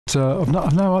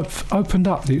I've now opened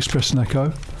up the Express and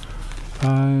Echo,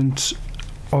 and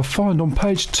I find on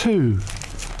page 2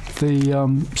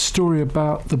 the story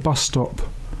about the bus stop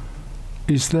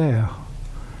is there.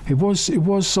 It was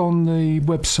on the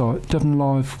website, Devon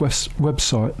Live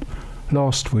website,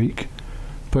 last week,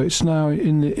 but it's now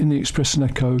in the Express and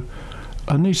Echo.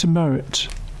 Anita Merritt,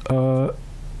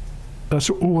 that's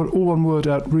all one word,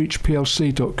 at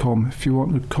reachplc.com if you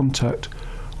want to contact,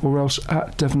 or else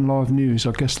at Devon Live News.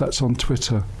 I guess that's on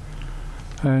Twitter.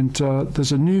 And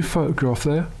there's a new photograph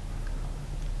there,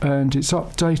 and it's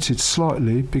updated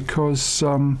slightly because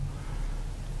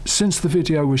since the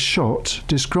video was shot,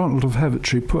 Disgruntled of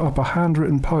Heavitree put up a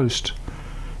handwritten post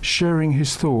sharing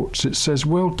his thoughts. It says,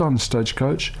 "Well done,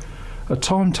 Stagecoach. A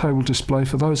timetable display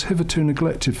for those hitherto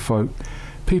neglected folk,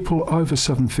 people over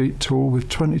 7 feet tall with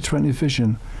 20/20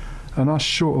 vision, and us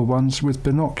shorter ones with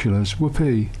binoculars.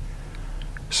 Whoopee."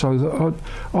 So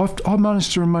I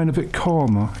managed to remain a bit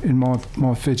calmer in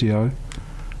my video,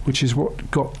 which is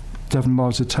what got Devon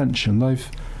Live's attention. They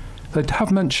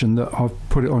have mentioned that I've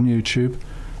put it on YouTube,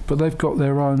 but they've got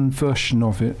their own version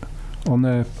of it on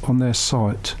their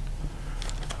site.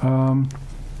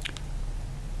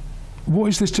 What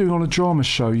is this doing on a drama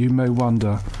show, you may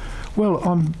wonder? Well,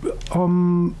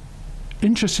 I'm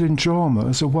interested in drama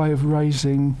as a way of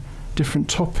raising different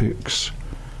topics.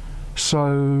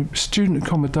 So student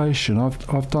accommodation,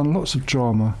 I've done lots of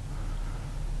drama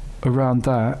around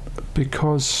that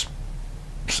because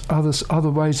other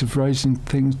ways of raising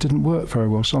things didn't work very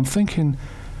well. So I'm thinking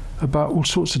about all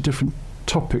sorts of different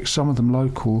topics, some of them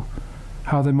local,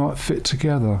 how they might fit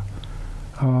together.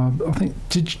 I think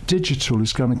digital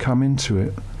is going to come into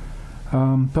it,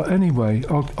 but anyway,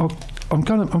 I'm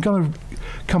going to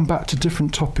come back to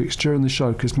different topics during the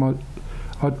show because I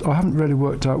haven't really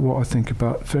worked out what I think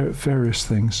about various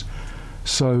things,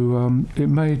 so it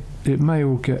may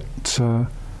all get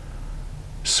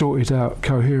sorted out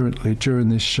coherently during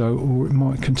this show, or it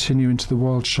might continue into the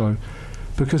wild show,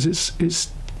 because it's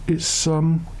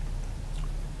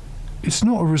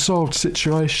not a resolved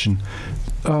situation.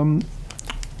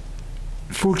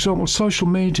 For example, social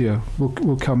media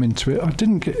will come into it. I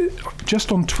didn't get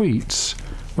just on tweets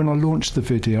when I launched the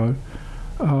video.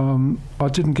 I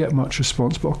didn't get much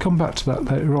response, but I'll come back to that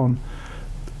later on.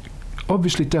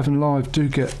 Obviously, Devon Live do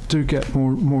get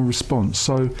more response.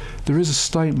 So there is a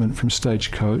statement from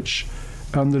Stagecoach,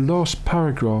 and the last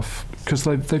paragraph, because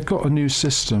they've got a new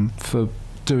system for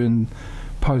doing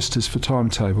posters for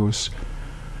timetables,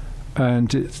 and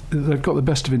they've got the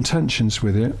best of intentions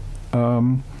with it.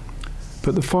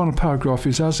 But the final paragraph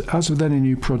is, as with any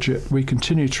new project, we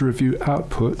continue to review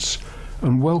outputs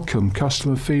and welcome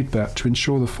customer feedback to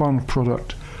ensure the final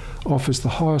product offers the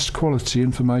highest quality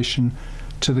information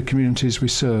to the communities we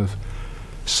serve.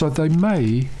 So they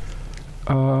may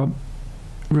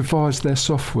revise their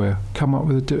software, come up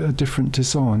with a different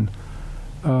design.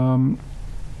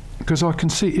 Because I can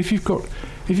see if you've got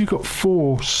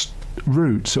 4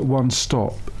 routes at one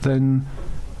stop, then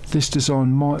this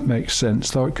design might make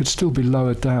sense, though it could still be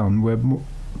lower down where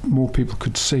more people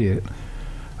could see it.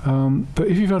 But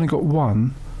if you've only got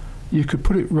one, you could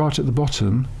put it right at the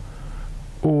bottom,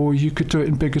 or you could do it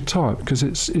in bigger type, because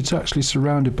it's actually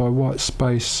surrounded by white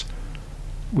space,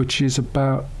 which is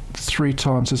about 3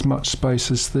 times as much space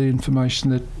as the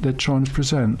information they're trying to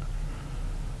present.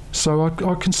 So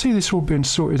I can see this all being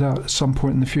sorted out at some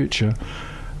point in the future.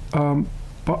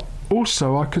 But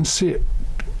also I can see it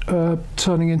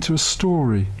turning into a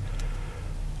story.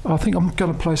 I think I'm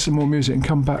going to play some more music and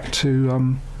come back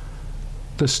to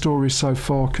the story so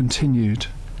far continued,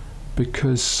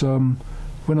 because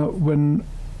when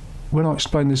I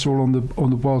explained this all on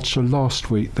the Wild Show last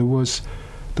week, there was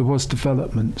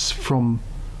developments from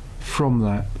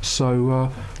that.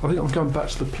 So I think I'm going back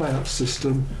to the play-out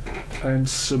system and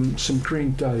some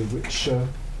Green Day, which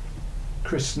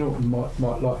Chris Norton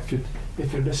might like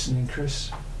if you're listening,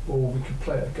 Chris. Or we could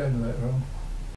play it again later on.